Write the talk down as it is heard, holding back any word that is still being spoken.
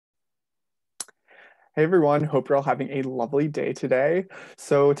Hey everyone, hope you're all having a lovely day today.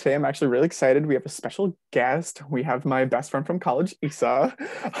 So today I'm actually really excited. We have a special guest. We have my best friend from college, Isa.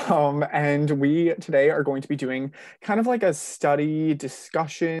 And we today are going to be doing kind of like a study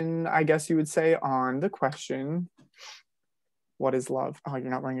discussion, I guess you would say, on the question, what is love? Oh,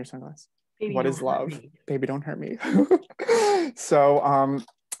 you're not wearing your sunglasses. Baby, What don't is hurt love? me. Baby, don't hurt me. So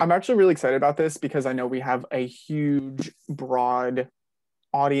I'm actually really excited about this because I know we have a huge, broad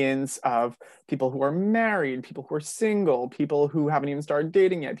audience of people who are married, people who are single, people who haven't even started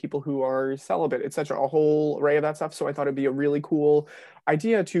dating yet, people who are celibate, etc. A whole array of that stuff. So I thought it'd be a really cool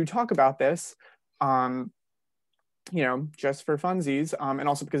idea to talk about this. Um, just for funsies, and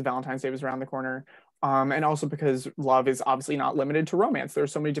also because Valentine's Day was around the corner, and also because love is obviously not limited to romance.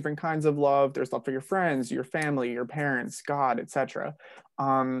 There's so many different kinds of love. There's love for your friends, your family, your parents, God, etc.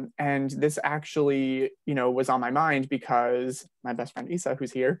 And this actually, was on my mind because my best friend Isa,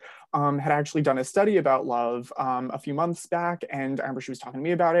 who's here, had actually done a study about love a few months back, and I remember she was talking to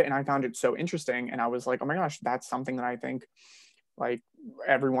me about it, and I found it so interesting, and I was like, oh my gosh, that's something that I think like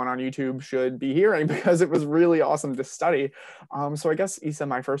everyone on YouTube should be hearing because it was really awesome to study. So I guess Isa,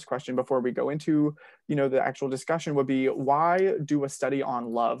 my first question before we go into the actual discussion would be why do a study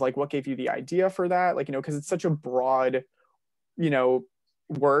on love? Like, what gave you the idea for that? Like, because it's such a broad, you know,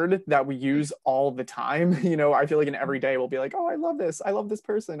 word that we use all the time. I feel like in every day we'll be like, oh, I love this, I love this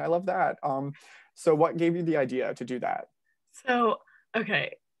person, I love that. So what gave you the idea to do that? So,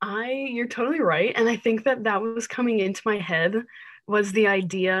 okay, you're totally right, and I think that that was coming into my head was the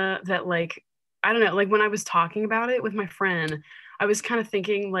idea that I don't know, like when I was talking about it with my friend, I was kind of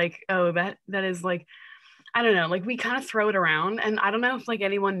thinking like, oh, that is like I don't know, like we kind of throw it around, and I don't know if like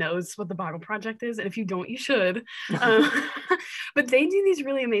anyone knows what the Bible Project is, and if you don't, you should. Um, but they do these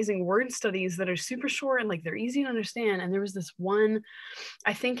really amazing word studies that are super short and like they're easy to understand. And there was this one,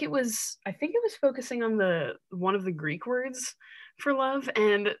 I think it was focusing on the one of the Greek words for love,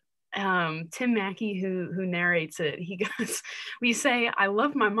 and Tim Mackey, who narrates it, he goes, "We say I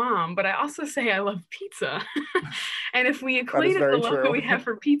love my mom, but I also say I love pizza." And if we That is equated the very love that true. we have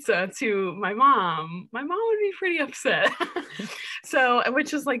for pizza to my mom would be pretty upset. So,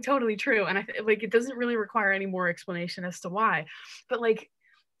 which is like totally true, and like it doesn't really require any more explanation as to why, but like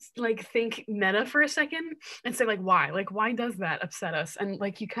think meta for a second and say like why does that upset us, and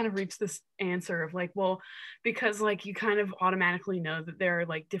like you kind of reach this answer of like, well, because like you kind of automatically know that there are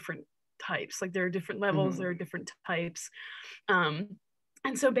like different types, like there are different levels, Hmm. there are different types. um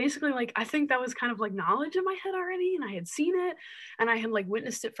and so basically like I think that was kind of like knowledge in my head already, and I had seen it and I had like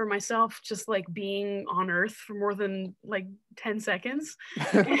witnessed it for myself, just like being on earth for more than like 10 seconds.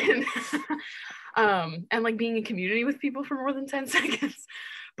 And and like being in community with people for more than 10 seconds.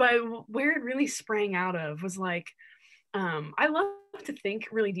 But where it really sprang out of was like, I love to think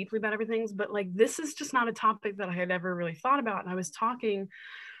really deeply about everything, but like this is just not a topic that I had ever really thought about. And I was talking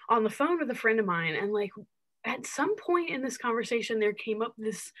on the phone with a friend of mine, and like at some point in this conversation, there came up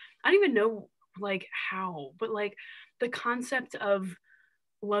this, I don't even know like how, but like the concept of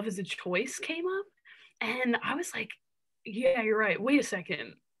love as a choice came up. And I was like, yeah, you're right. Wait a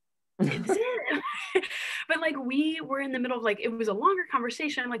second, is it? But like we were in the middle of like, it was a longer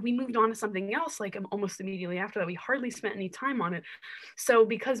conversation, like we moved on to something else like almost immediately after that. We hardly spent any time on it. So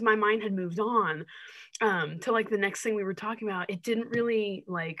because my mind had moved on to like the next thing we were talking about, it didn't really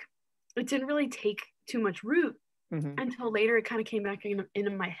take too much root Hmm. until later. It kind of came back into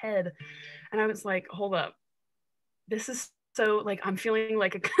my head, and I was like, hold up, this is so like I'm feeling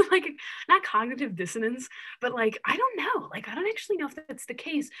like a like not cognitive dissonance, but like I don't know, like I don't actually know if that's the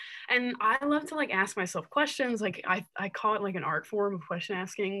case. And I love to like ask myself questions, like I call it like an art form of question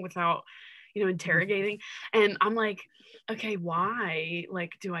asking without interrogating. And I'm like, okay, why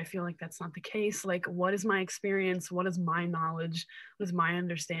like do I feel like that's not the case? Like what is my experience, what is my knowledge, what is my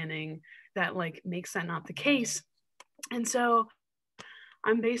understanding that like makes that not the case? And so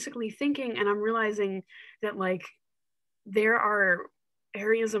I'm basically thinking, and I'm realizing that like there are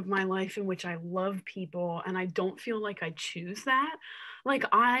areas of my life in which I love people and I don't feel like I choose that. Like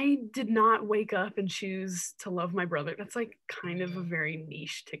I did not wake up and choose to love my brother. That's like kind of a very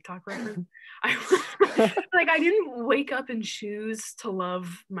niche TikTok reference. I like I didn't wake up and choose to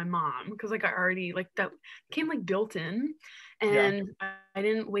love my mom because like I already like that came like built in. Yeah. And I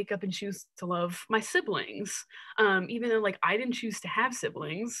didn't wake up and choose to love my siblings, even though like I didn't choose to have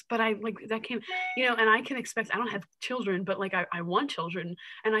siblings, but I like that came, and I can expect, I don't have children, but like I want children,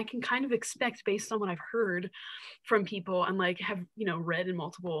 and I can kind of expect based on what I've heard from people and like have, read in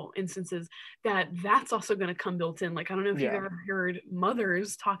multiple instances that that's also going to come built in. Like, I don't know if you've Yeah. ever heard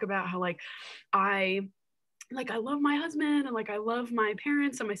mothers talk about how like I like I love my husband and like I love my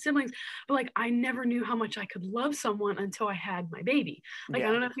parents and my siblings, but like I never knew how much I could love someone until I had my baby. Like I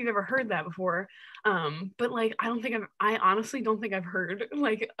Yeah. don't know if you've ever heard that before, but like I honestly don't think I've heard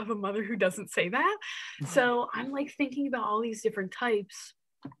like of a mother who doesn't say that. So I'm like thinking about all these different types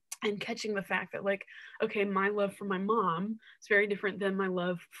and catching the fact that like, okay, my love for my mom is very different than my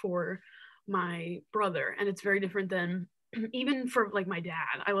love for my brother, and it's very different than even for like my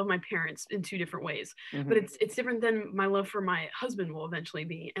dad. I love my parents in two different ways, but Hmm. it's different than my love for my husband will eventually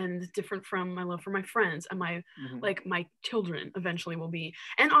be, and different from my love for my friends and my Hmm. like my children eventually will be,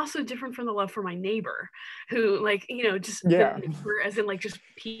 and also different from the love for my neighbor, who like just the Yeah. neighbor as in like just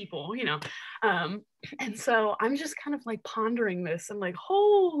people. Um, and so I'm just kind of like pondering this. I'm like,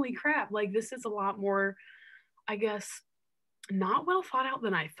 holy crap, like this is a lot more, I guess, not well thought out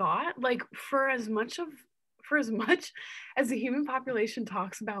than I thought. Like for as much as the human population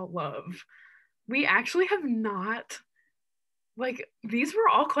talks about love, we actually have not, like these were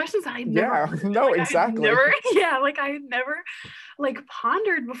all questions that I never Yeah. heard. No, Like I had exactly. never, yeah, like I had never like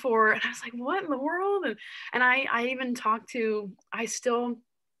pondered before. And I was like, what in the world? And I even talked to, I still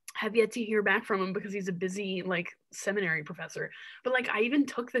have yet to hear back from him because he's a busy like seminary professor. But like I even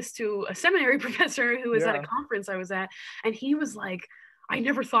took this to a seminary professor who was at a Yeah. conference I was at, and he was like, I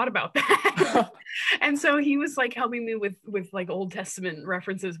never thought about that. And so he was like helping me with like Old Testament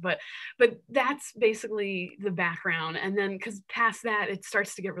references, but that's basically the background. And then because past that it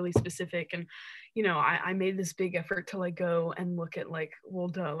starts to get really specific, and I made this big effort to like go and look at like, well,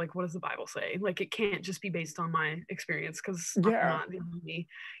 duh, like what does the Bible say? Like it can't just be based on my experience, because I'm Yeah. not the only,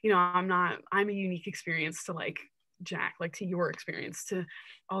 I'm a unique experience to like Jack, like to your experience, to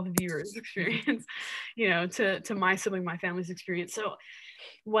all the viewers' experience, to my sibling, my family's experience. So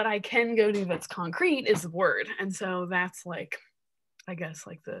what I can go to that's concrete is the word. And so that's like, I guess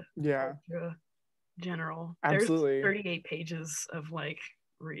like the Yeah. ultra general. There's Absolutely. 38 pages of like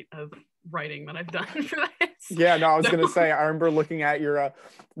of writing that I've done for this. Yeah, no, I was So gonna say, I remember looking at your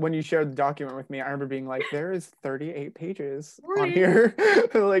when you shared the document with me, I remember being like, there is 38 pages on here.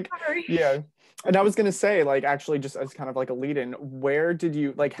 Like, sorry. yeah. And I was gonna say, like, actually, just as kind of like a lead in, where did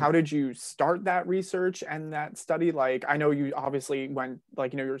you like how did you start that research and that study? Like, I know you obviously went,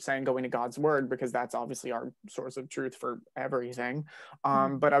 like, you were saying going to God's word because that's obviously our source of truth for everything.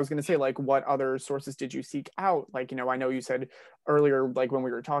 But I was gonna say, like, what other sources did you seek out? Like, I know you said earlier, like when we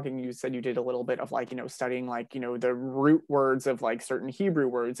were talking, you said you did a little bit of like, studying like, the root words of like certain Hebrew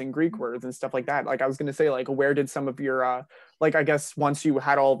words and Greek words and stuff like that. Like I was going to say, like, where did some of your, like, I guess once you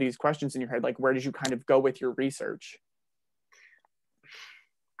had all these questions in your head, like, where did you kind of go with your research?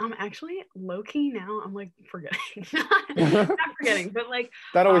 I'm actually low key now. I'm like forgetting, That not forgetting, but like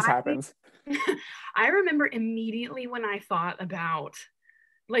always I, happens. I remember immediately when I thought about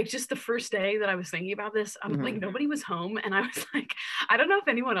like just the first day that I was thinking about this, I'm like Hmm. nobody was home, and I was like, I don't know if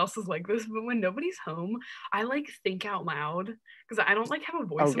anyone else is like this, but when nobody's home, I like think out loud because I don't like have a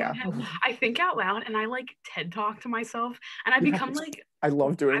voice Oh in my yeah. head. I think out loud and I like TED talk to myself, and Yes. I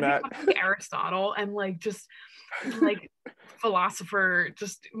love doing I that. become like Aristotle and like just like philosopher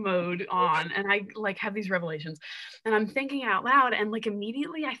just mode on, and I like have these revelations and I'm thinking out loud, and like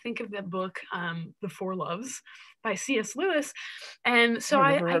immediately I think of that book, The Four Loves by C.S. Lewis. And Oh, so I've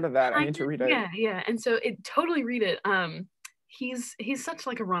I never heard of that. I kind need to of, read it. yeah, and so it totally read it. He's such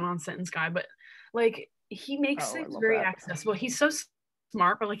like a run-on sentence guy, but like he makes Oh, I things love very that. accessible. He's so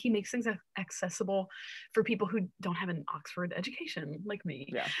smart, but like he makes things accessible for people who don't have an Oxford education like me.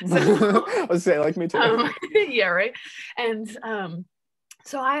 Yeah. So I was say like me too. yeah, right. And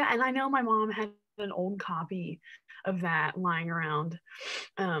so I know my mom had an old copy of that lying around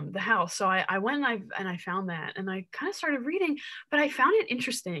the house. So I went and I found that, and I kind of started reading, but I found it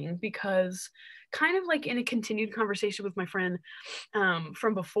interesting because kind of like in a continued conversation with my friend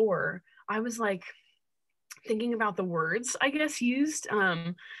from before, I was like thinking about the words I guess used,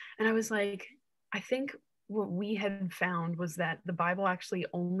 and I was like, I think what we had found was that the Bible actually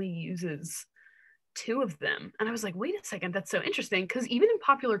only uses two of them. And I was like, wait a second, that's so interesting. Because even in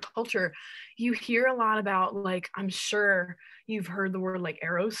popular culture, you hear a lot about, like, I'm sure you've heard the word like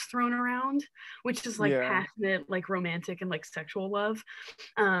eros thrown around, which is like Yeah. passionate, like romantic and like sexual love.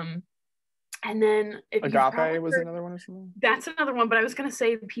 Um, and then if you've probably Agape was heard, another one or something. that's another one, but I was going to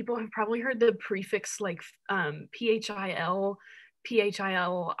say people have probably heard the prefix like phil, philia,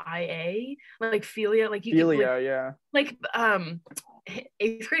 like philia, like you can Philia, yeah. like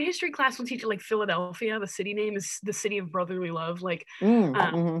eighth grade history class will teach it like Philadelphia. The city name is the city of brotherly love. Like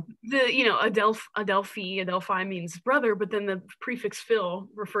Mm-hmm. the Adelphi means brother, but then the prefix Phil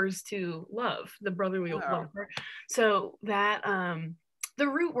refers to love, the brotherly Oh. love. So that the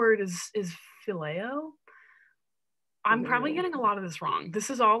root word is phileo. I'm probably getting a lot of this wrong. This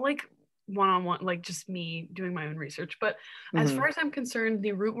is all like one-on-one, like just me doing my own research. But as far as I'm concerned,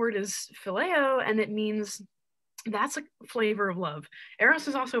 the root word is phileo, and it means that's a flavor of love. Eros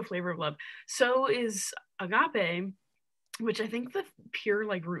is also a flavor of love. So is agape, which I think the pure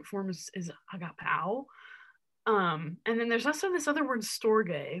like root form is agapao. And then there's also this other word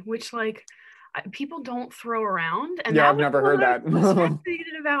storge, which like people don't throw around, and Yeah, that I've was never the one heard that I that. was most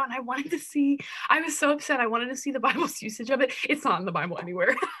fascinated about. And I wanted to see, I was so upset, I wanted to see the Bible's usage of it. It's not in the Bible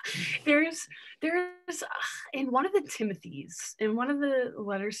anywhere. there's in one of the Timothys, in one of the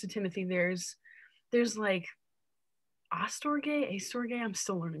letters to Timothy, there's like astorge, I'm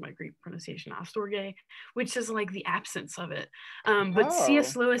still learning my Greek pronunciation, astorge, which is like the absence of it. But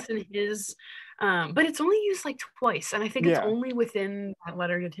C.S. Lewis in his, but it's only used like twice, and I think it's only within that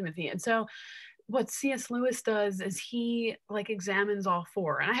letter to Timothy. And so what C.S. Lewis does is he like examines all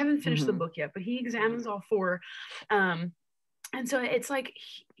four, and I haven't finished the book yet, but he examines all four. And so it's like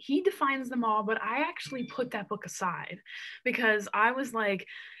he defines them all, but I actually put that book aside because I was like,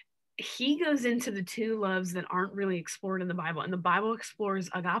 he goes into the two loves that aren't really explored in the Bible, and the Bible explores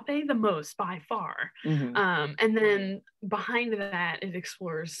agape the most by far. And then behind that, it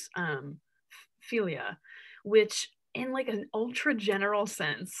explores philia, which in like an ultra general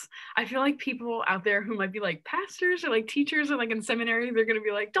sense, I feel like people out there who might be like pastors or like teachers or like in seminary, they're gonna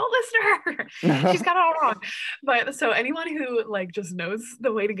be like, don't listen to her, she's got it all wrong. But so anyone who like just knows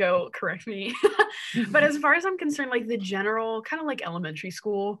the way to go, correct me. But as far as I'm concerned, like the general kind of like elementary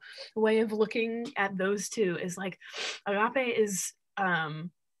school way of looking at those two is like agape is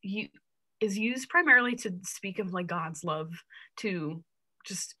is used primarily to speak of like God's love to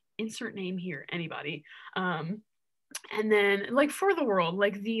just insert name here, anybody. And then like for the world,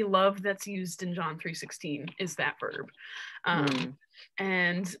 like the love that's used in John 3:16 is that verb.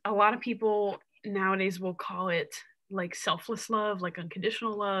 And a lot of people nowadays will call it like selfless love, like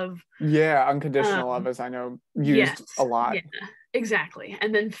unconditional love. Yeah, unconditional love is, I know, used a lot. Yeah, exactly.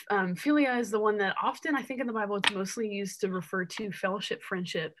 And then philia is the one that often I think in the Bible it's mostly used to refer to fellowship,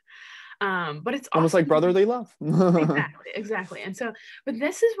 friendship. But it's almost like brotherly love. exactly. And so, but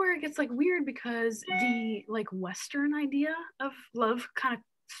this is where it gets like weird because the like Western idea of love kind of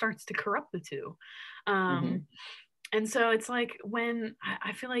starts to corrupt the two. And so it's like when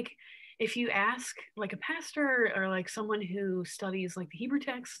I feel like if you ask like a pastor or like someone who studies like the Hebrew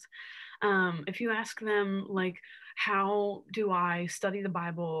text, if you ask them like, how do I study the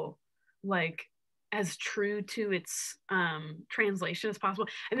Bible like as true to its translation as possible?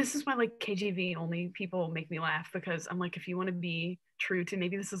 And this is why like KJV only people make me laugh, because I'm like, if you want to be true to,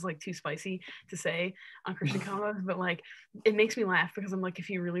 maybe this is like too spicy to say on Christian Commons, but like it makes me laugh because I'm like, if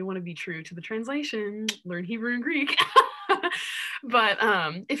you really want to be true to the translation, learn Hebrew and Greek. But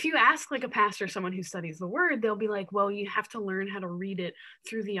if you ask like a pastor, someone who studies the word, they'll be like, well, you have to learn how to read it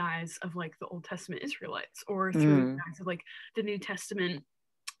through the eyes of like the Old Testament Israelites, or through the eyes of like the New Testament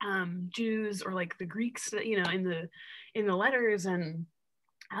Jews, or like the Greeks, you know, in the letters, and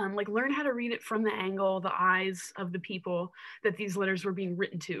like learn how to read it from the angle, the eyes of the people that these letters were being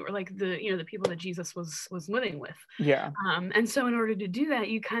written to, or like the, you know, the people that Jesus was living with. And so in order to do that,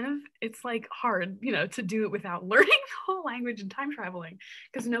 you kind of, it's like hard, you know, to do it without learning the whole language and time traveling,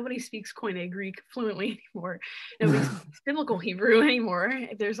 because nobody speaks Koine Greek fluently anymore. Nobody speaks biblical Hebrew anymore.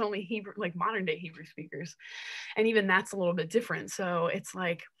 There's only Hebrew, like modern day Hebrew speakers, and even that's a little bit different. So it's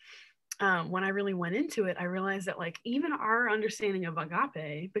like, when I really went into it, I realized that like even our understanding of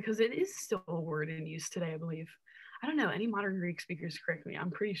agape, because it is still a word in use today, I believe. I don't know, any modern Greek speakers correct me.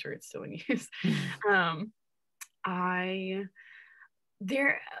 I'm pretty sure it's still in use.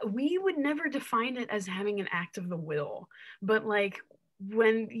 We would never define it as having an act of the will, but like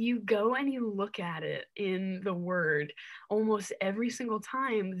when you go and you look at it in the word, almost every single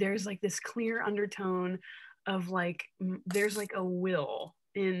time there's like this clear undertone of like there's like a will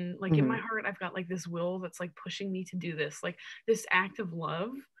in like in my heart. I've got like this will that's like pushing me to do this, like this act of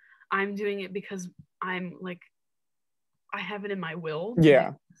love. I'm doing it because I'm like, I have it in my will to do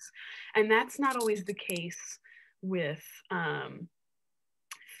this. And that's not always the case with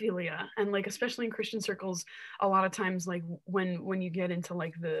philia, and like especially in Christian circles, a lot of times like when you get into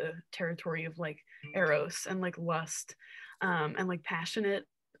like the territory of like eros and like lust, and like passionate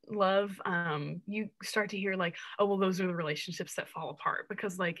love, you start to hear like, oh well, those are the relationships that fall apart,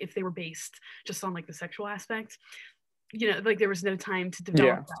 because like if they were based just on like the sexual aspect, you know, like there was no time to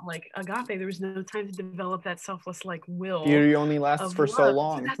develop that like agape, there was no time to develop that selfless like will. Beauty only lasts for love. so So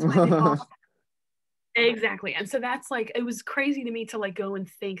long. that's why they fall. Exactly. And so that's like, it was crazy to me to like go and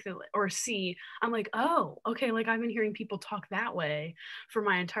think that or see, I'm like, oh, okay, like I've been hearing people talk that way for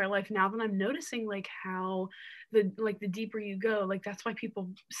my entire life. Now that I'm noticing like how the deeper you go, like that's why people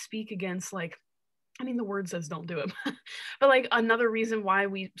speak against like, I mean, the word says don't do it, but like another reason why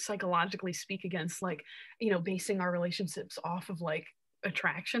we psychologically speak against like, basing our relationships off of like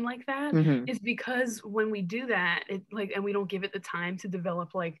attraction like that Hmm. is because when we do that, it like, and we don't give it the time to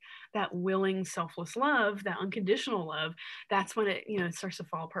develop like that willing, selfless love, that unconditional love, that's when it starts to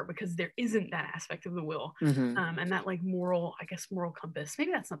fall apart because there isn't that aspect of the will, Hmm. and that like moral, I guess, moral compass.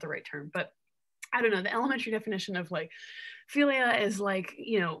 Maybe that's not the right term, but I don't know. The elementary definition of like philia is like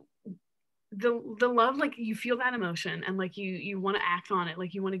the love, like you feel that emotion and like you want to act on it,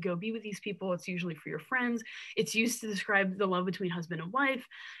 like you want to go be with these people. It's usually for your friends. It's used to describe the love between husband and wife.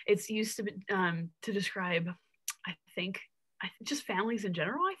 It's used to describe, I think, just families in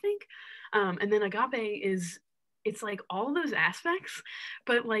general, I think. And then agape is, it's like all those aspects,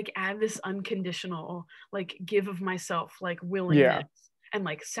 but like add this unconditional like give of myself, like Yeah. willingness and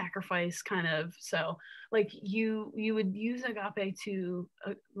like sacrifice kind of. So like you would use agape to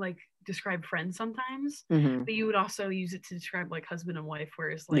like describe friends sometimes, Hmm. but you would also use it to describe like husband and wife,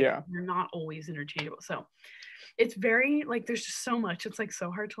 whereas like Yeah. you're not always interchangeable. So it's very like there's just so much. It's like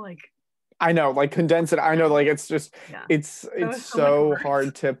so hard to like, I know, like condense it. I know, like it's just yeah. it's So much so words.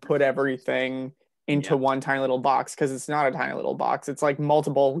 hard to put everything into Yeah. one tiny little box because it's not a tiny little box. It's like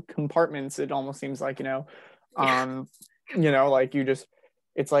multiple compartments. It almost seems like, Yeah. um, like you just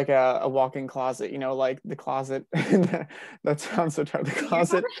it's like a walk-in closet, like the closet. That sounds so terrible. The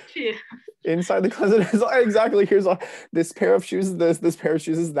closet Yeah. inside the closet is exactly here's this pair of shoes is this pair of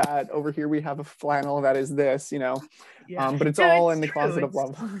shoes is that. Over here we have a flannel that is this, Yeah. but it's No, all it's in the true. closet of It's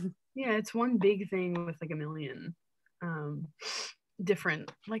love. Yeah, it's one big thing with like a million um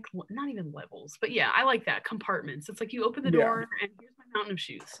different, like not even levels, but yeah, I like that, compartments. It's like you open the Yeah. door and here's my mountain of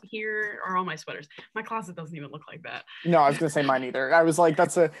shoes, here are all my sweaters. My closet doesn't even look like that. No, I was gonna say mine either. I was like,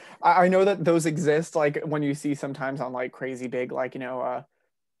 I know that those exist, like when you see sometimes on like crazy big, like,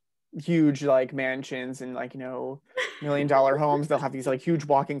 huge like mansions and like, $1 million homes, they'll have these like huge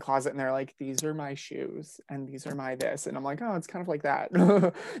walk-in closet and they're like, these are my shoes and these are my this. And I'm like, oh, it's kind of like that.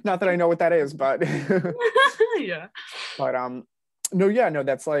 Not that I know what that is, but Yeah. but no, yeah, no,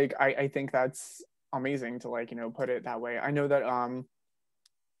 that's like I think that's amazing to like, put it that way. I know that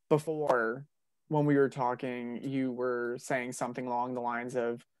before when we were talking, you were saying something along the lines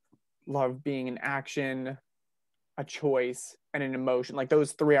of love being an action, a choice, and an emotion. Like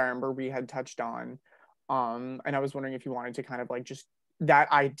those three I remember we had touched on. And I was wondering if you wanted to kind of like just that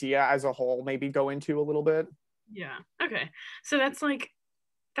idea as a whole, maybe go into a little bit. Yeah. Okay. So that's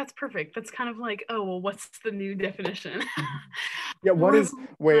perfect. That's kind of like, oh well, what's the new definition? Yeah, what Love is,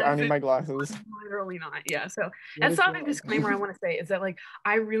 wait, I need is my glasses. literally not. Yeah. So What that's is the other love? disclaimer I want to say is that like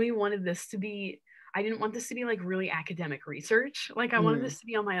I really wanted this to be, I didn't want this to be like really academic research. Like I wanted Mm, this to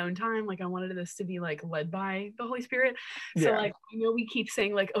be on my own time. Like I wanted this to be like led by the Holy Spirit. So yeah, like I know we keep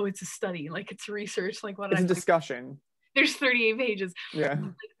saying like, oh, it's a study, like it's research. Like what did it's I a say? discussion. There's 38 pages. Yeah.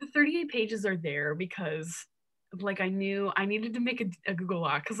 Like, the 38 pages are there because like I knew I needed to make a Google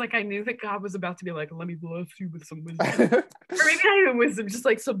Doc because like I knew that God was about to be like, let me bless you with some wisdom. Or maybe not even wisdom, just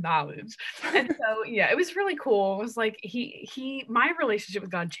like some knowledge. And so yeah, it was really cool. It was like my relationship with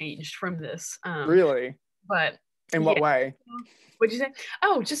God changed from this. Really? But In yeah. what way? What'd you say?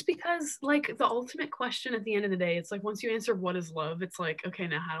 Oh, just because like the ultimate question at the end of the day, it's like once you answer what is love, it's like, okay,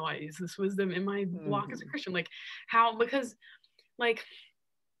 now how do I use this wisdom in my walk as a Mhm. Christian? Like how, because like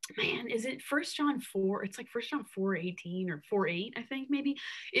man, is it First John 4? It's like First John 4:18 or 4:8, I think maybe,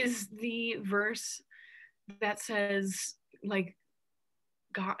 is the verse that says like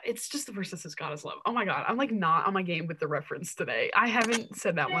God, it's just the verse that says God is love. Oh my God, I'm like not on my game with the reference today. I haven't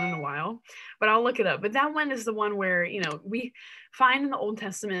said that one in a while, but I'll look it up. But that one is the one where, we find in the Old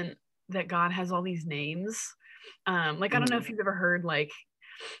Testament that God has all these names. Like, I don't know Mhm. if you've ever heard like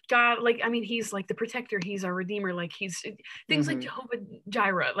God, like, I mean, he's like the protector, he's our redeemer, like he's things like Mhm. Jehovah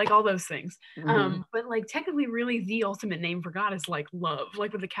Jireh, like all those things. Mhm. But like technically, really, the ultimate name for God is like love,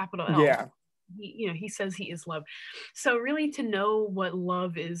 like with a capital L. Yeah, He says he is love. So really, to know what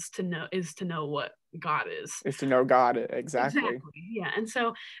love is to know what God is. is to know God exactly. Exactly. Yeah. And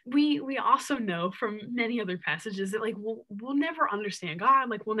so we also know from many other passages that like we'll never understand God.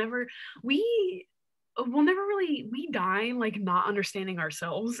 Like we we'll never really, we die like not understanding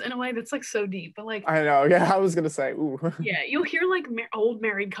ourselves in a way that's like so deep. But like I know. Yeah, I was gonna say, ooh. yeah, you'll hear like old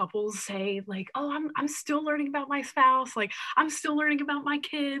married couples say like, "Oh, I'm still learning about my spouse. Like I'm still learning about my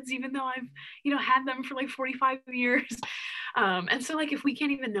kids, even though I've had them for like 45 years." And so like if we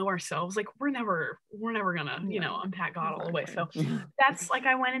can't even know ourselves, like we're never gonna, you know, No, unpack God all the way. So exactly. that's like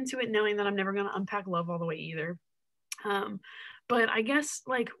I went into it knowing that I'm never gonna unpack love all the way either. But I guess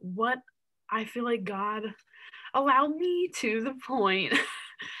like what I feel like God allowed me to the point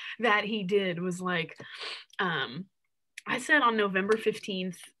that he did was like, I said on November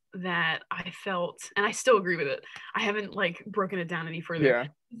 15th that I felt, and I still agree with it. I haven't like broken it down any further. Yeah.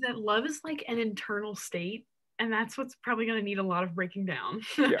 That love is like an internal state, and that's what's probably going to need a lot of breaking down.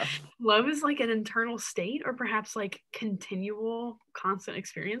 Yeah. Love is like an internal state, or perhaps like continual, constant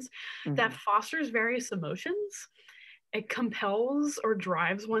experience that Mhm. fosters various emotions. It compels or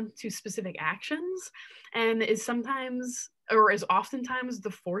drives one to specific actions, and is sometimes or is oftentimes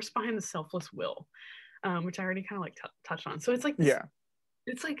the force behind the selfless will, which I already kind of like touched on. So it's like this, Yeah.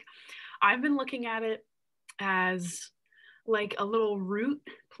 it's like I've been looking at it as like a little root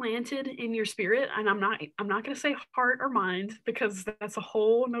planted in your spirit, and I'm not going to say heart or mind because that's a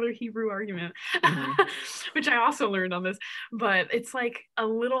whole another Hebrew argument, Mhm. which I also learned on this. But it's like a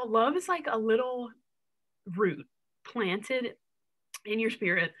little love is like a little root planted in your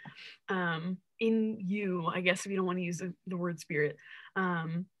spirit, in you, I guess, if you don't want to use the word spirit.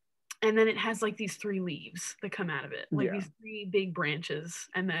 um, and then it has like these three leaves that come out of it, like Yeah. these three big branches,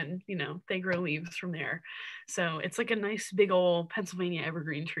 and then they grow leaves from there. So it's like a nice big old Pennsylvania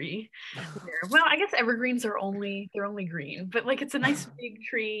evergreen tree there. Well, I guess evergreens are only green, but like it's a nice big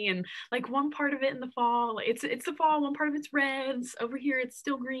tree, and like one part of it in the fall, it's the fall, one part of it's red, over here it's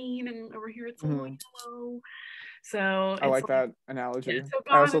still green, and over here it's a little Mhm. yellow. So I it's like like, that yeah, analogy. so I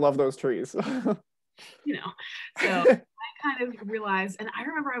God, also love those trees. you know, so I kind of realized, and I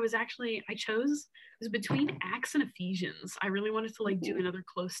remember I chose, it was between Acts and Ephesians. I really wanted to like do Ooh. another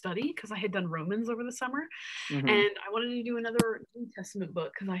close study because I had done Romans over the summer, Mhm. and I wanted to do another New Testament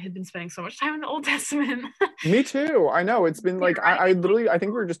book because I had been spending so much time in the Old Testament. Me too. I know. It's been Yeah, like right. I literally I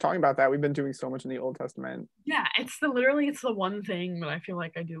think we were just talking about that. We've been doing so much in the Old Testament. Yeah, it's the one thing that I feel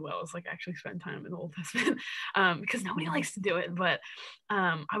like I do well is like actually spend time in the Old Testament, because nobody likes to do it. But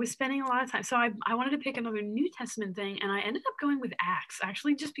I was spending a lot of time, so I wanted to pick another New Testament thing, and I ended up going with Acts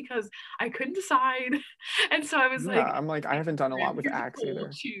actually, just because I couldn't decide, and so I was Yeah, like, I'm like I haven't done a lot with here's a Axe poll, either.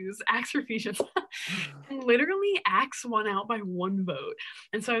 choose Acts or Ephesians. And literally Acts won out by one vote,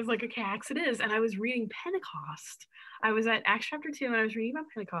 and so I was like, okay, Acts it is. And I was reading Pentecost. I was at Acts chapter 2, and I was reading about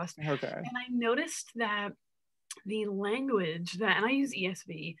Pentecost, Okay. and I noticed that the language that, and I use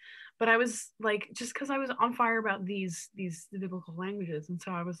ESV, but I was like, just because I was on fire about these biblical languages, and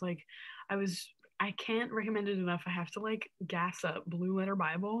so I was like, I was I can't recommend it enough. I have to like gas up Blue Letter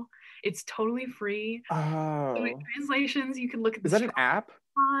Bible. It's totally free. So many Oh. translations. You can look at the Is that an strong app?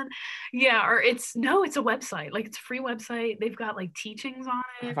 on. Yeah, or it's no, it's a website. Like it's a free website. They've got like teachings on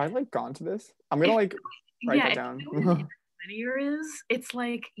it. Have I like gone to this? I'm gonna If like write yeah, that if you down. know what an interlinear is, it's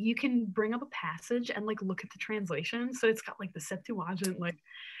like you can bring up a passage and like look at the translation. So it's got like the Septuagint, like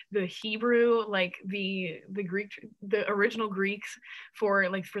the Hebrew, like the Greek, the original Greeks for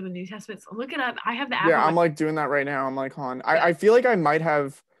the New Testament. So look it up. I have the app Yeah, on my I'm like doing that right now. I'm like on. yeah, I feel like I might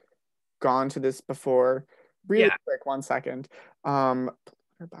have gone to this before. Really yeah, quick, 1 second.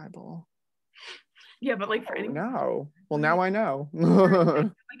 Bible. yeah. But like for Oh anyone, no. Well, like now I know.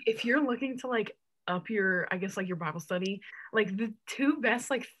 if you're looking to like up your, I guess like your Bible study, like the two best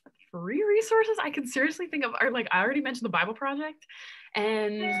like free resources I can seriously think of are like, I already mentioned the Bible Project,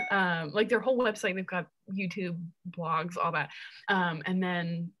 and like their whole website, they've got YouTube, blogs, all that, and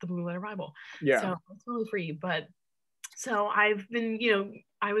then the Blue Letter Bible. Yeah. So it's totally free. But so I've been,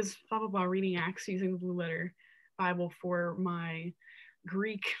 I was blah blah blah reading Acts using the Blue Letter Bible for my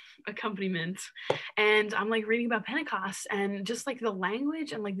Greek accompaniment, and I'm like reading about Pentecost and just like the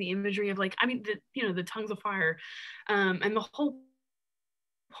language and like the imagery of like, I mean, the tongues of fire, and the whole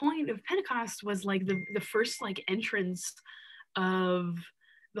point of Pentecost was like the first like entrance of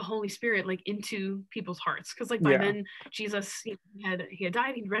the Holy Spirit like into people's hearts, because like by Yeah. then Jesus, he had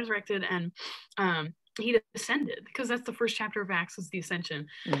died, he'd resurrected, and he ascended, because that's the first chapter of Acts, is the ascension.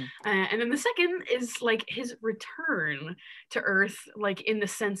 Mm. And then the second is like his return to earth, like in the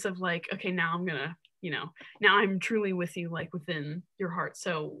sense of like, okay, now I'm gonna, now I'm truly with you, like within your heart.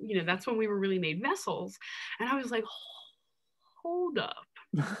 So that's when we were really made vessels. And I was like, hold up,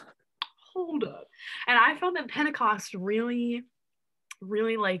 hold up. And I found that Pentecost really,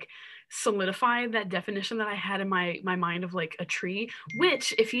 really like solidified that definition that I had in my mind of like a tree,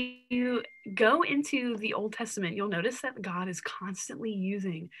 which if you go into the Old Testament, you'll notice that God is constantly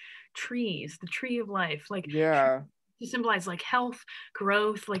using trees, the tree of life, like Yeah. to symbolize like health,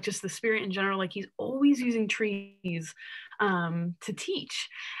 growth, like just the spirit in general. Like he's always using trees to teach.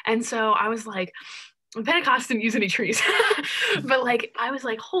 And so I was like, Pentecost didn't use any trees. But like I was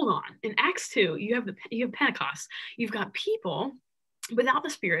like, hold on. In Acts 2, you have Pentecost. You've got people without the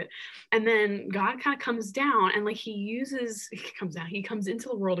Spirit, and then God kind of comes down, and like he comes into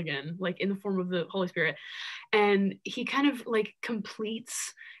the world again, like in the form of the Holy Spirit, and he kind of like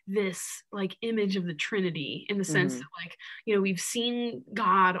completes this like image of the Trinity, in the sense Mm-hmm. that, like, we've seen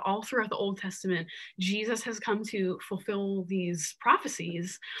God all throughout the Old Testament. Jesus has come to fulfill these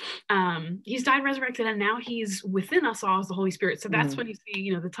prophecies. He's died, resurrected, and now he's within us all as the Holy Spirit. So that's Mm-hmm. when you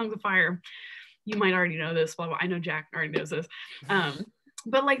see, the tongues of fire. You might already know this, blah, blah. I know Jack already knows this.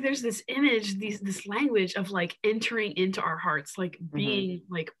 But like there's this image, this language of like entering into our hearts, like Mm-hmm. being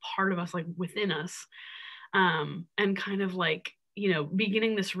like part of us, like within us, and kind of like,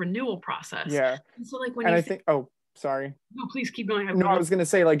 beginning this renewal process. Yeah. And so like when And you I think, think, oh, sorry. no, please keep going. I have No, one I other. was gonna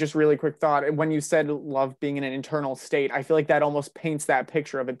say, like, just really quick thought. When you said love being in an internal state, I feel like that almost paints that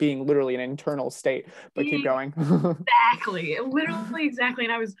picture of it being literally an internal state. But keep going. Exactly, literally exactly.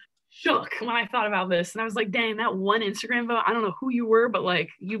 And I was shook when I thought about this, and I was like, dang, that one Instagram vote, I don't know who you were, but like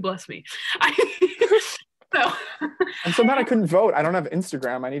you blessed me. So I'm so mad I couldn't vote. I don't have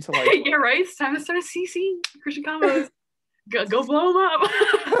Instagram. I need to like. yeah, right. It's time to start a CC Christian combos. Go blow them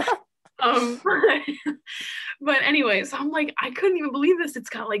up. But anyway, so I'm like, I couldn't even believe this. It's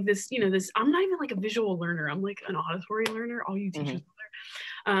got like this, this. I'm not even like a visual learner. I'm like an auditory learner. All you teachers Mhm. out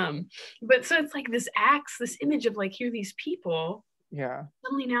there. But so it's like this image of like, here are these people. Yeah.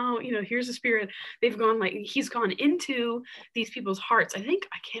 Suddenly now, here's the Spirit. They've gone, like, he's gone into these people's hearts. I think,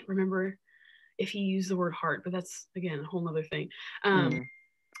 I can't remember if he used the word heart, but that's again a whole nother thing. Mhm.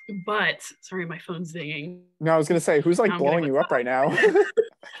 But sorry, my phone's dinging. No, I was gonna say, who's Now like I'm getting blowing like, you up right now?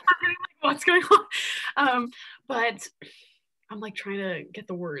 what's going on? But I'm like trying to get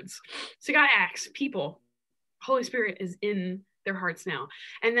the words. So God acts, people, Holy Spirit is in their hearts now.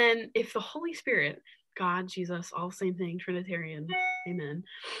 And then if the Holy Spirit, God, Jesus, all the same thing, Trinitarian, amen.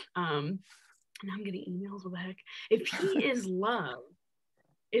 Now I'm getting emails, what the heck? If he is love,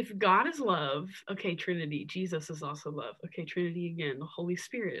 if God is love, okay, Trinity, Jesus is also love. Okay, Trinity again, the Holy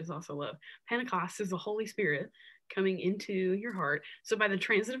Spirit is also love. Pentecost is the Holy Spirit coming into your heart. So by the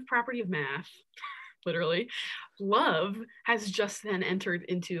transitive property of math, literally, love has just then entered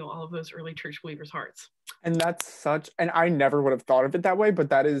into all of those early church believers' hearts. And that's such, and I never would have thought of it that way,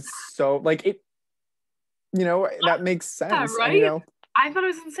 but that is so like it, that makes Yeah, sense. And right? I thought it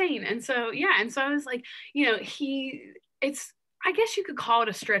was insane. And so, yeah. And so I was like, it's, I guess you could call it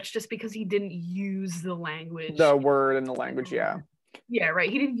a stretch just because he didn't use the language. the word and the language, yeah. Yeah, right.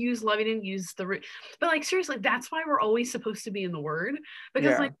 He didn't use love. He didn't use but like, seriously, that's why we're always supposed to be in the word,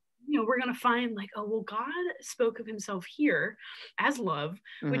 because Yeah. like, we're going to find like, oh, well, God spoke of himself here as love,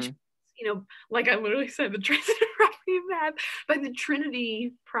 which, Hmm. like I literally said, the transitive property of math, but the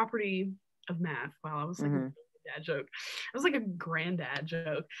Trinity property of math. Wow, I was like a Hmm. dad joke. It was like a granddad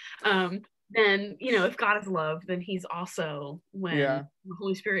joke. Then, if God is love, then he's also, when Yeah. the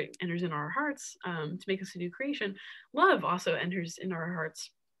Holy Spirit enters in our hearts, to make us a new creation, love also enters in our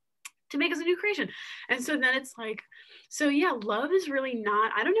hearts to make us a new creation. And so then it's like, so yeah, love is really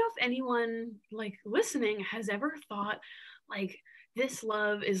not, I don't know if anyone like listening has ever thought like, this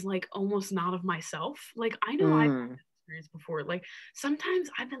love is like almost not of myself. Like, I know I've Mm. experienced before. Like, sometimes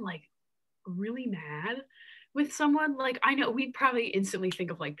I've been like really mad with someone. Like, I know we'd probably instantly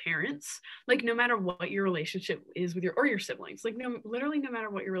think of like parents, like no matter what your relationship is with your siblings, like literally no matter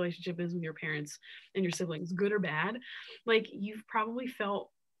what your relationship is with your parents and your siblings, good or bad, like you've probably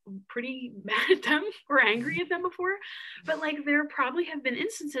felt pretty mad at them or angry at them before. But like there probably have been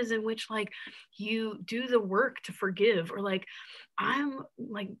instances in which like you do the work to forgive, or like, I'm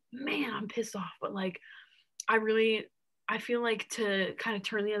like, man, I'm pissed off, but like I feel like to kind of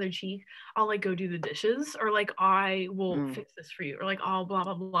turn the other cheek, I'll like go do the dishes, or like I will Mm. fix this for you, or like I'll blah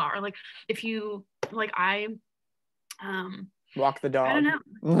blah blah, or like if you like um Walk the I don't dog.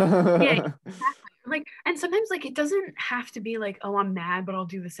 know. Yeah, exactly. Like, and sometimes like it doesn't have to be like, oh, I'm mad, but I'll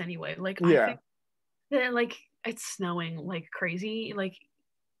do this anyway. Like I Yeah. think that like it's snowing like crazy, like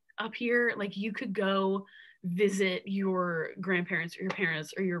up here, like you could go visit your grandparents or your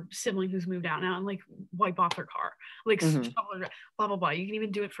parents or your sibling who's moved out now and like wipe off their car, like Hmm. blah blah blah. You can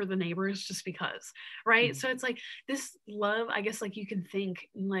even do it for the neighbors just because, right? Hmm. So it's like this love, I guess, like you can think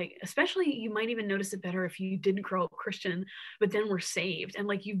like, especially you might even notice it better if you didn't grow up Christian, but then were saved, and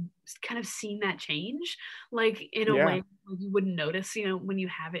like you've kind of seen that change, like in a Yeah. way you wouldn't notice, when you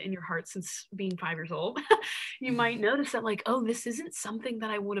have it in your heart since being 5 years old. You might notice that like, oh, this isn't something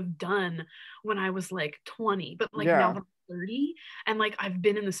that I would have done when I was like 20, but like now Yeah. that I'm 30 and like I've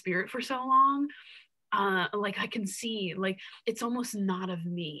been in the Spirit for so long, like I can see like it's almost not of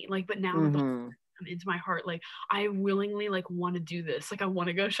me, like, but now that the Hmm. come into my heart, like I willingly like want to do this. Like I want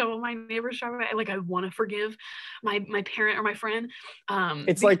to go shovel my neighbor's driveway. Like I want to forgive my parent or my friend.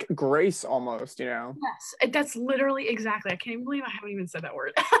 It's like grace almost, you know. Yes, that's literally exactly. I can't even believe I haven't even said that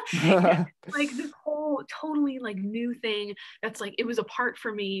word. Yeah, like this whole totally like new thing that's like it was a part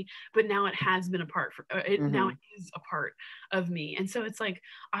for me, but now it has been a part for it. Now Hmm. it is a part of me, and so it's like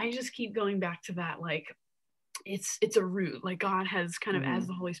I just keep going back to that. Like it's a root, like God has kind of, as Hmm.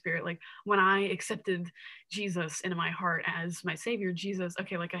 the Holy Spirit, like when I accepted Jesus into my heart as my savior, Jesus,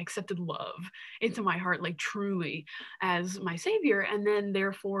 okay, like I accepted love into my heart, like truly as my savior, and then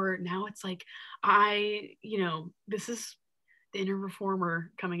therefore now it's like this is the inner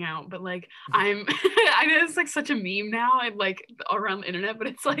reformer coming out, but like I'm I know it's like such a meme now and like around the internet, but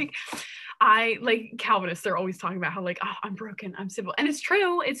it's like I like Calvinists, they're always talking about how like, oh, I'm broken, I'm sinful. And it's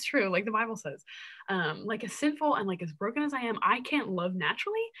true, like the Bible says. Like as sinful and like as broken as I am, I can't love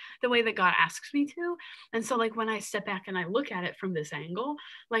naturally the way that God asks me to. And so like when I step back and I look at it from this angle,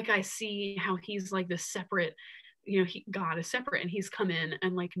 like I see how he's like this separate, God is separate and he's come in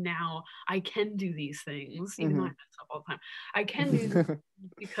and like now I can do these things, even though I Hmm. mess up all the time. I can do these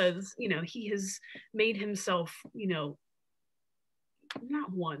because, he has made himself,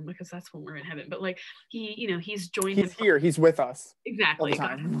 not one because that's when we're in heaven, but like he's joined He's himself. here. He's with us all the Exactly.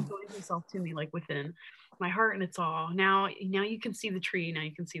 God has time. joined himself to me like within my heart, and it's all now you can see the tree, now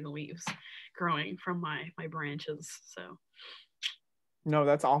you can see the leaves growing from my branches. So No,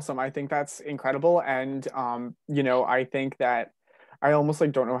 that's awesome. I think that's incredible. And I think that I almost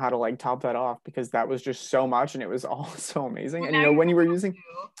like don't know how to like top that off because that was just so much and it was all so amazing. well, And now you when you were have using, to,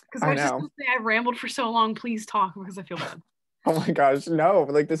 because I I was just know. gonna say I rambled for so long. Please talk because I feel bad. Oh my gosh, no,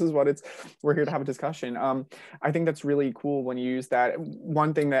 like this is what it's we're here to have a discussion. I think that's really cool when you use that.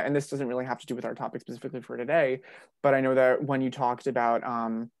 One thing that, and this doesn't really have to do with our topic specifically for today, but I know that when you talked about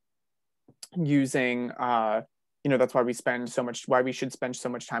using that's why we should spend so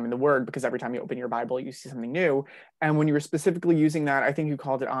much time in the word, because every time you open your Bible you see something new. And when you were specifically using that, I think you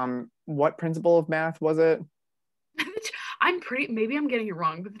called it what principle of math was it? Maybe I'm getting it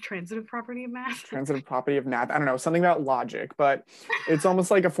wrong, but the transitive property of math. Transitive property of math. I don't know, something about logic, but it's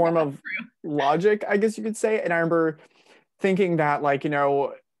almost like a Yeah, form of logic, I guess you could say. And I remember thinking that, like,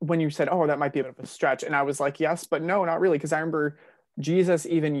 when you said, oh, that might be a bit of a stretch, and I was like, yes, but no, not really, because I remember Jesus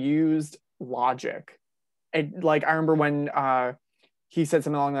even used logic. Like I remember when he said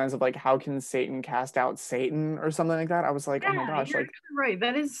something along the lines of like, how can Satan cast out Satan or something like that. I was like, oh my yeah, gosh, you're like, right.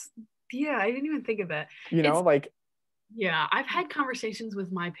 That is, yeah, I didn't even think of that. It's like, Yeah, I've had conversations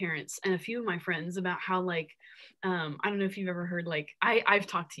with my parents and a few of my friends about how like I don't know if you've ever heard like I've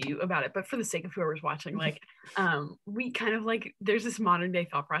talked to you about it, but for the sake of whoever's watching, like we kind of like there's this modern day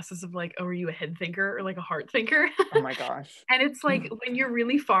thought process of like, oh, are you a head thinker or like a heart thinker? oh my gosh. And it's like when you're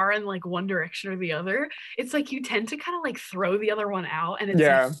really far in like one direction or the other, it's like you tend to kind of like throw the other one out. And it's like,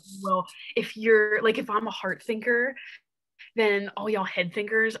 Yeah. well, if I'm a heart thinker, then all y'all head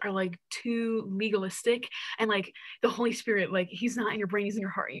thinkers are like too legalistic, and like the Holy Spirit, like he's not in your brain, he's in your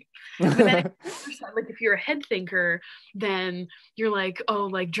heart. But then like if you're a head thinker, then you're like, oh,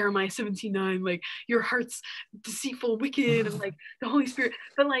 like Jeremiah 17:9, like your heart's deceitful, wicked, and like the Holy Spirit.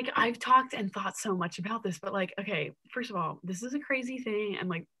 But like I've talked and thought so much about this, but like, okay, first of all, this is a crazy thing and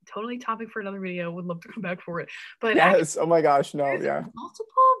like totally topic for another video. Would love to come back for it. But actually, Yes, oh my gosh, no, there's yeah.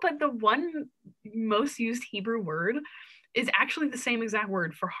 multiple, but the one most used Hebrew word is actually the same exact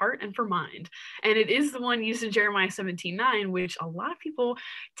word for heart and for mind. And it is the one used in Jeremiah 17:9, which a lot of people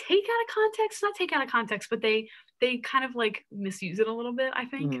take out of context, not take out of context, but they kind of like misuse it a little bit, I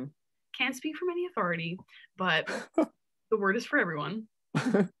think. Hmm. Can't speak from any authority, but the word is for everyone.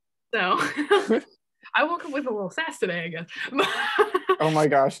 So I woke up with a little sass today, I guess. Oh my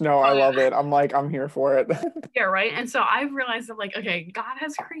gosh, no, I But love it. I'm here for it. yeah, right. And so I've realized that like, okay, God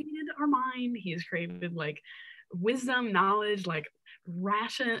has created our mind. He has created like wisdom, knowledge, like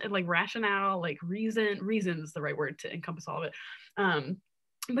rationale, like reason is the right word to encompass all of it.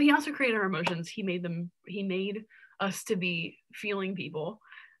 But he also created our emotions. He made us to be feeling people,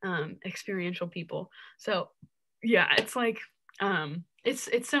 experiential people. So yeah, it's like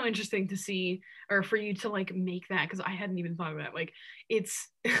it's so interesting to see, or for you to like make that, because I hadn't even thought of that. Like it's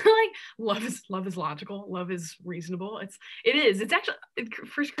like love is logical, love is reasonable. It's actually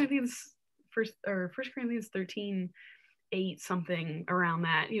First Corinthians First Corinthians 13:8 something around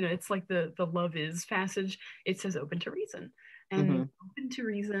that. It's like the love is passage. It says open to reason, and Hmm. open to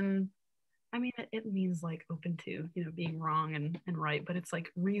reason. I mean, it means like open to being wrong and right, but it's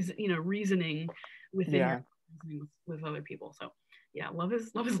like reasoning within your Yeah. reasoning with other people. So yeah, love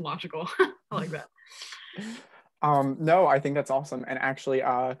is logical. I like that. No, I think that's awesome. And actually,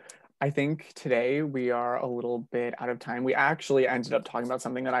 I think today we are a little bit out of time. We actually ended up talking about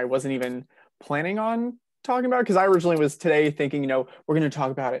something that I wasn't even planning on talking about because I originally was today thinking, we're going to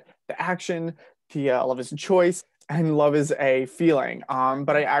talk about it, the action, the love is a choice, and love is a feeling.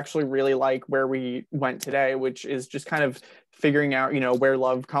 But I actually really like where we went today, which is just kind of figuring out, where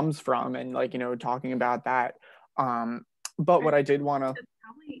love comes from and like, talking about that. But what I did want to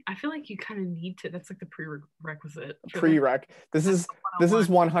Probably, I feel like you kind of need to. That's like the prerequisite for this. prereq. This That's is the this is 101.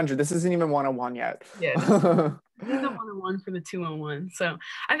 100. This isn't even 101 yet. Yeah, this is the 101 for the 201. So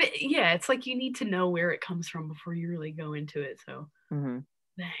I mean, yeah, it's like you need to know where it comes from before you really go into it. So Mhm.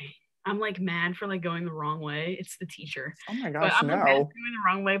 dang. I'm like mad for like going the wrong way. It's the teacher. Oh my But gosh, I'm like mad for no. going the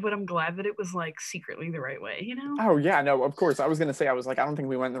wrong way, but I'm glad that it was like secretly the right way, you know? Oh yeah, no, of course. I was gonna say, I was like, I don't think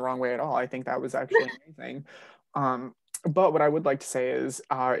we went the wrong way at all. I think that was actually amazing. Um, but what I would like to say is,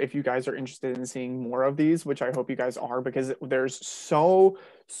 if you guys are interested in seeing more of these, which I hope you guys are, because there's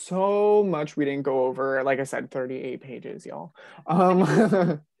so much we didn't go over. Like I said, 38 pages, y'all.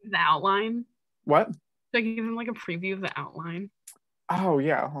 The outline. What? So I give them like a preview of the outline. Oh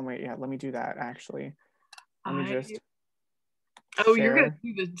yeah. Oh wait, yeah. Let me do that actually. Let me I just Oh, you're gonna share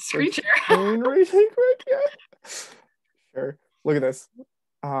do the the screen share. screen really quick. Yeah. Sure. Look at this.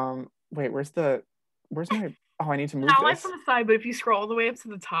 Wait, where's my, oh, I need to An move outline this. from the side, but if you scroll all the way up to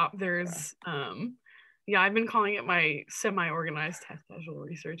the top, there's yeah, I've been calling it my semi-organized test casual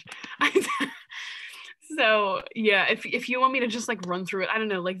research. So yeah, if you want me to just like run through it, I don't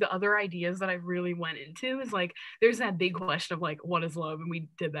know, like the other ideas that I really went into is like there's that big question of like what is love, and we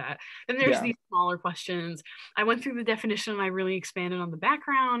did that. Then there's Yeah. these smaller questions. I went through the definition and I really expanded on the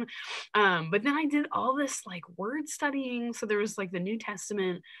background. But then I did all this like word studying. So there was like the New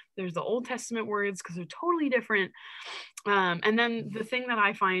Testament, there's the Old Testament words because they're totally different. And then the thing that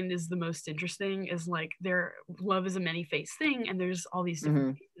I find is the most interesting is like their love is a many-faced thing, and there's all these different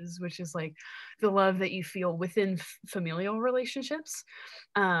Hmm. phases, which is like the love that you feel within familial relationships,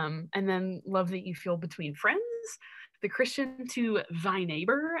 and then love that you feel between friends, the Christian to thy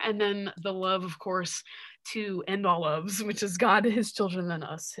neighbor, and then the love, of course, to end all loves, which is God to his children, and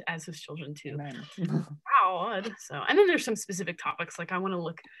us as his children too. Amen. God. So, and then there's some specific topics like I want to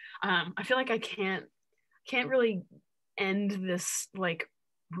look. I feel like I can't really end this like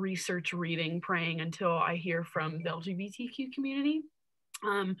research reading praying until I hear from the LGBTQ community.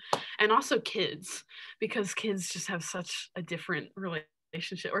 Um, and also kids, because kids just have such a different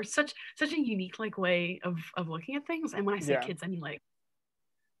relationship or such a unique like way of looking at things. And when I say Yeah. kids, I mean like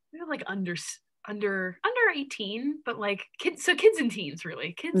they're like under 18, but like kids, so kids and teens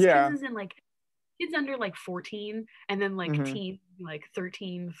really. Kids Yeah. is in like kids under like 14, and then like Hmm. teen like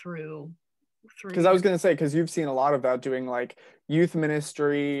 13 Because I through was gonna say, because you've seen a lot of that doing like youth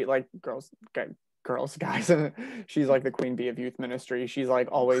ministry, like girls, guys. She's like the queen bee of youth ministry. She's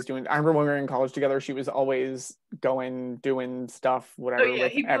like always doing. I remember when we were in college together, she was always going, doing stuff, Oh whatever, yeah,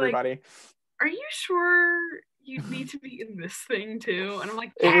 with he'd be like, everybody. "Are you sure you need to be in this thing too?" And I'm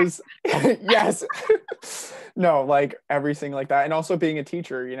like, It "Yeah, was, yes, no, like everything like that, and also being a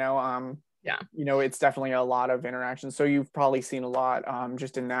teacher, yeah." it's definitely a lot of interaction. So you've probably seen a lot,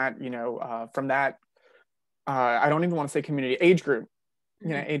 just in that, from that. I don't even want to say community, age group,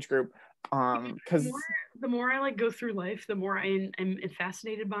 Mhm. age group, The more because the more I like go through life, the more am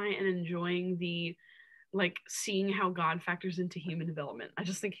fascinated by it and enjoying the like seeing how God factors into human development. I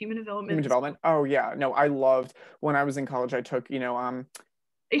just think human human development is development. Oh yeah, no, I loved when I was in college. I took, I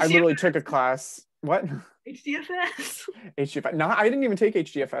literally took a HDFS. class. What? HDFS. HGFS? No, I didn't even take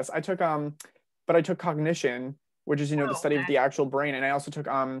HGFS. I took but I took cognition, which is the Oh, study of the actual brain, and I also took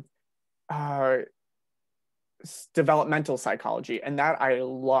uh developmental psychology, and that I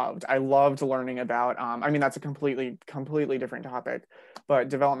loved learning about. I mean, that's a completely different topic, but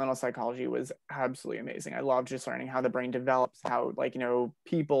developmental psychology was absolutely amazing. I loved just learning how the brain develops, how like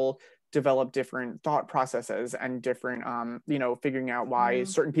people develop different thought processes and different figuring out why yeah.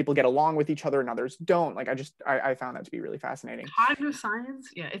 certain people get along with each other and others don't. Like I found that to be really fascinating. Cognitive science,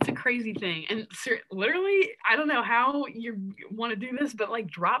 yeah, it's a crazy thing. And literally, I don't know how you want to do this, but like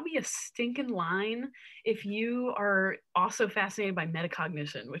drop me a stinking line if you are also fascinated by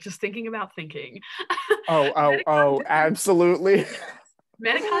metacognition, which is thinking about thinking. Oh, Metacognition, absolutely.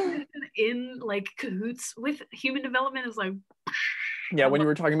 yeah, metacognition in like cahoots with human development is like, Yeah, I when love you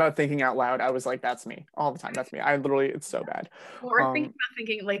were talking about thinking out loud, I was like, that's me all the time. That's me. I literally, it's so bad. or thinking Um, about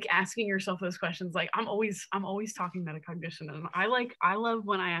thinking, like asking yourself those questions. Like I'm always talking metacognition, and I love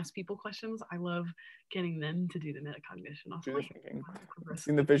when I ask people questions. I love getting them to do the metacognition. Also, do the like thinking, progressive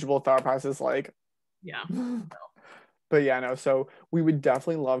seeing the thinking. visual thought process, like, Yeah. But yeah, no, so we would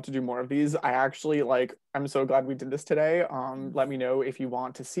definitely love to do more of these. I actually like, I'm so glad we did this today. Let me know if you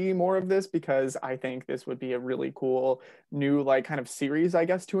want to see more of this because I think this would be a really cool new like kind of series, I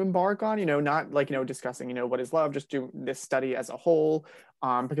guess, to embark on, not like, discussing, what is love, just do this study as a whole.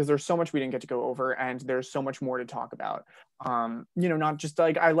 Because there's so much we didn't get to go over and there's so much more to talk about. Not just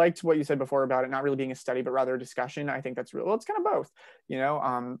like I liked what you said before about it not really being a study, but rather a discussion. I think that's real. Well, it's kind of both, you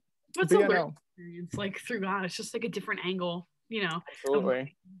know. What's But a yeah, learning no, experience like through God? It's just like a different angle, of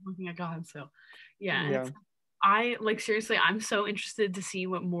absolutely. looking at God. So yeah, and Yeah. it's I like seriously, I'm so interested to see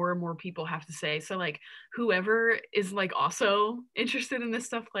what more and more people have to say. So like whoever is like also interested in this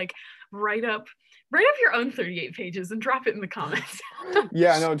stuff, like write up your own 38 pages and drop it in the comments.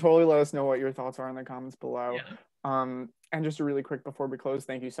 Yeah, no, totally let us know what your thoughts are in the comments below. Yeah. And just really quick before we close,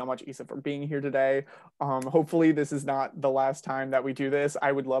 thank you so much, Isa, for being here today. Hopefully this is not the last time that we do this.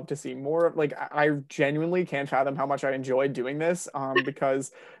 I would love to see more of like I genuinely can't fathom how much I enjoyed doing this.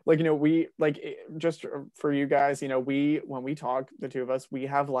 Because like we like just for you guys, we when we talk, the two of us, we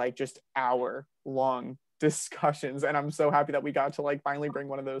have like just hour long discussions, and I'm so happy that we got to like finally bring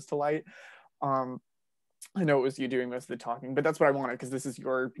one of those to light. Um, I know it was you doing most of the talking, but that's what I wanted because this is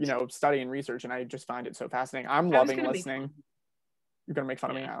your, study and research, and I just find it so fascinating. I'm I was loving gonna make listening. You're gonna make fun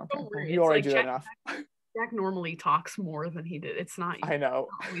of me yeah, now. Okay, don't well, worry. you It's already like do that enough. Jack normally talks more than he did. It's not I know.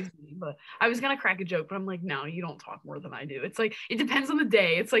 always me, but I was gonna crack a joke, but I'm like, no, you don't talk more than I do. It's like it depends on the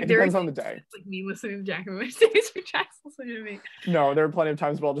day. It's like It there are depends on days the day. it's like me listening to Jack and there's days where Jack's listening to me. No, there are plenty of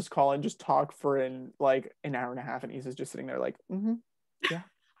times where I'll just call and just talk for like an hour and a half, and Isa's just sitting there like, yeah.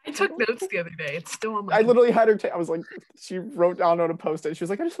 I Like, took notes the other day. It's still on my I computer. literally had her. I was like, she wrote down on a post-it. She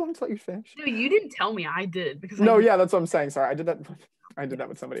was like, I just wanted to let you finish. No, you didn't tell me. I did because I No, knew. yeah, that's what I'm saying. Sorry, I did that. I did Yeah. that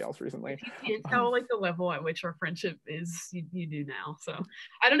with somebody else recently. If you can't tell like the level at which our friendship is, you do now. So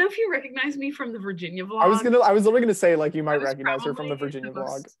I don't know if you recognize me from the Virginia vlog. I was literally gonna say like you I might was recognize her from the probably Virginia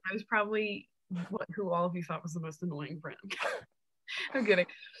vlog. who all of you thought was the most annoying friend. I'm kidding.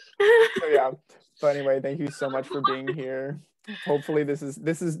 So yeah. But anyway, thank you so much for being here. Hopefully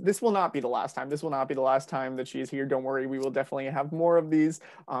this will not be the last time. This will not be the last time that she's here. Don't worry, we will definitely have more of these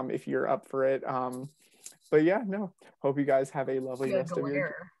if you're up for it. But yeah, no. Hope you guys have a lovely The rest of your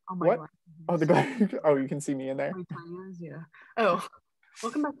glare on my what? Oh, the glasses. guy. Oh, you can see me in there. My tiny eyes, yeah. Oh,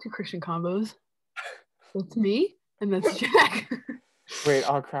 welcome back to Christian Combos. That's me, and that's Jack. Wait,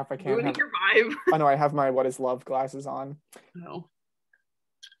 oh crap, I can't Ruining have your vibe. oh no, I have my what is love glasses on. No.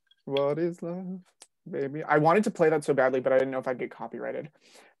 What is love, baby? I wanted to play that so badly, but I didn't know if I'd get copyrighted.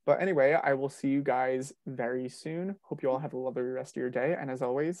 But anyway, I will see you guys very soon. Hope you all have a lovely rest of your day. And as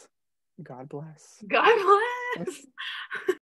always, God bless. God bless.